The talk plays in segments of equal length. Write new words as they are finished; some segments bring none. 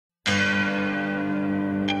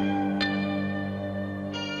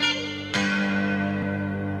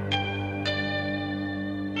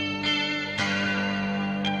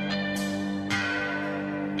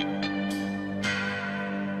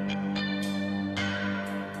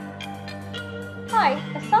Hi,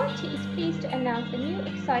 Asante is pleased to announce a new,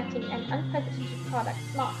 exciting and unprecedented product,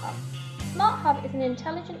 SmartHub. SmartHub is an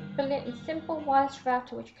intelligent, brilliant and simple wireless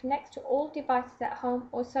router which connects to all devices at home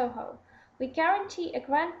or Soho. We guarantee a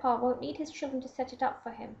grandpa won't need his children to set it up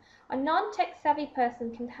for him. A non-tech savvy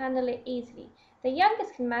person can handle it easily. The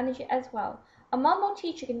youngest can manage it as well. A mum or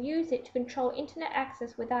teacher can use it to control internet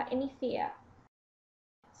access without any fear.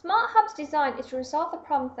 SmartHub's design is to resolve the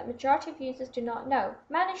problems that majority of users do not know: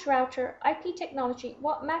 managed router, IP technology,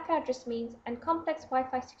 what MAC address means, and complex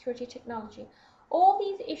Wi-Fi security technology. All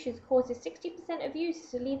these issues causes 60% of users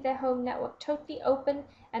to leave their home network totally open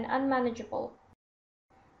and unmanageable.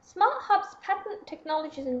 SmartHub's patent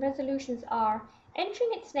technologies and resolutions are entering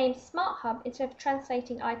its name SmartHub instead of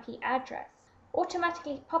translating IP address,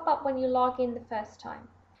 automatically pop up when you log in the first time,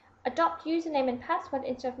 adopt username and password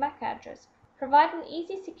instead of MAC address, provide an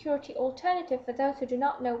easy security alternative for those who do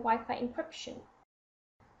not know Wi-Fi encryption.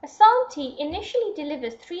 Asante initially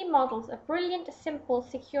delivers 3 models of brilliant, simple,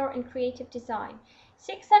 secure and creative design: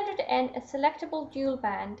 600N, a selectable dual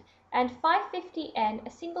band, and 550N,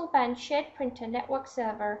 a single band shared printer network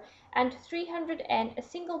server, and 300N, a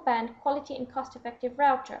single band quality and cost-effective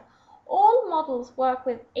router. All models work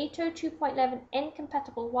with 802.11n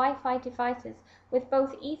compatible Wi-Fi devices with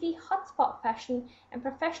both easy HotSpot fashion and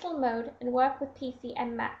professional mode, and work with PC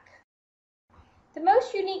and Mac. The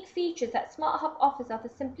most unique features that SmartHub offers are the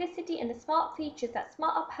simplicity and the smart features that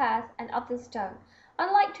SmartHub has and others don't.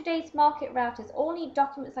 Unlike today's market routers, all need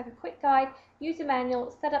documents like a quick guide, user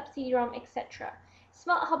manual, setup CD-ROM, etc.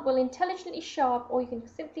 SmartHub will intelligently show up, or you can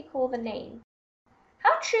simply call the name.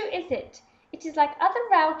 How true is it? It is like other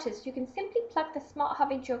routers. You can simply plug the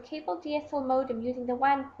SmartHub into your cable DSL modem using the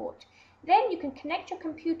WAN port. Then you can connect your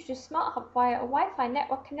computer to SmartHub via a Wi-Fi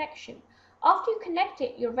network connection. After you connect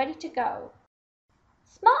it, you're ready to go.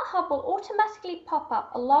 SmartHub will automatically pop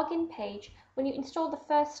up a login page when you install the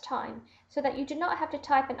first time, so that you do not have to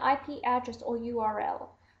type an IP address or URL.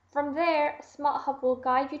 From there, SmartHub will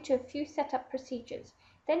guide you to a few setup procedures.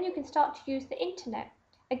 Then you can start to use the internet.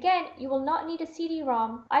 Again, you will not need a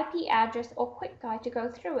CD-ROM, IP address or quick guide to go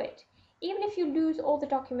through it. Even if you lose all the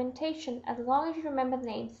documentation, as long as you remember the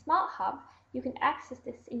name SmartHub, you can access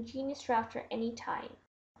this ingenious router anytime.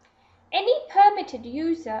 Any permitted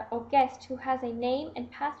user or guest who has a name and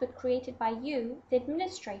password created by you, the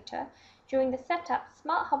administrator, during the setup,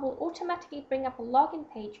 SmartHub will automatically bring up a login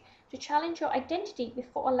page to challenge your identity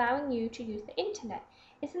before allowing you to use the internet.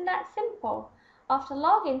 Isn't that simple? After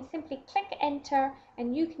login, simply click enter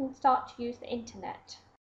and you can start to use the internet.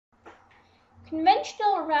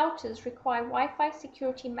 Conventional routers require Wi-Fi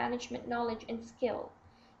security management knowledge and skill.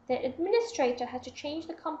 The administrator has to change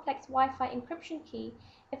the complex Wi-Fi encryption key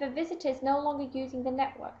if a visitor is no longer using the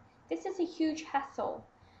network. This is a huge hassle.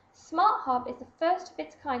 SmartHub is the first of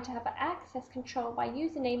its kind to have an access control by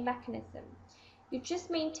username mechanism. You just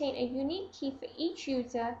maintain a unique key for each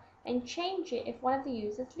user and change it if one of the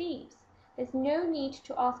users leaves. There's no need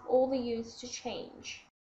to ask all the users to change.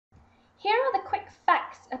 Here are the quick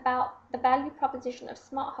facts about the value proposition of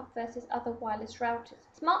SmartHub versus other wireless routers.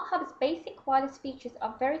 SmartHub's basic wireless features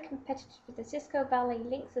are very competitive with the Cisco Valet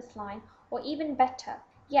Linksys line, or even better.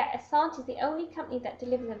 Yet Asante is the only company that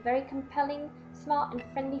delivers a very compelling, smart and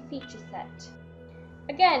friendly feature set.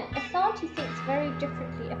 Again, Asante thinks very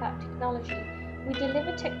differently about technology. We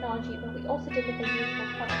deliver technology, but we also deliver useful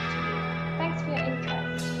products to you. Thanks for your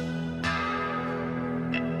interest.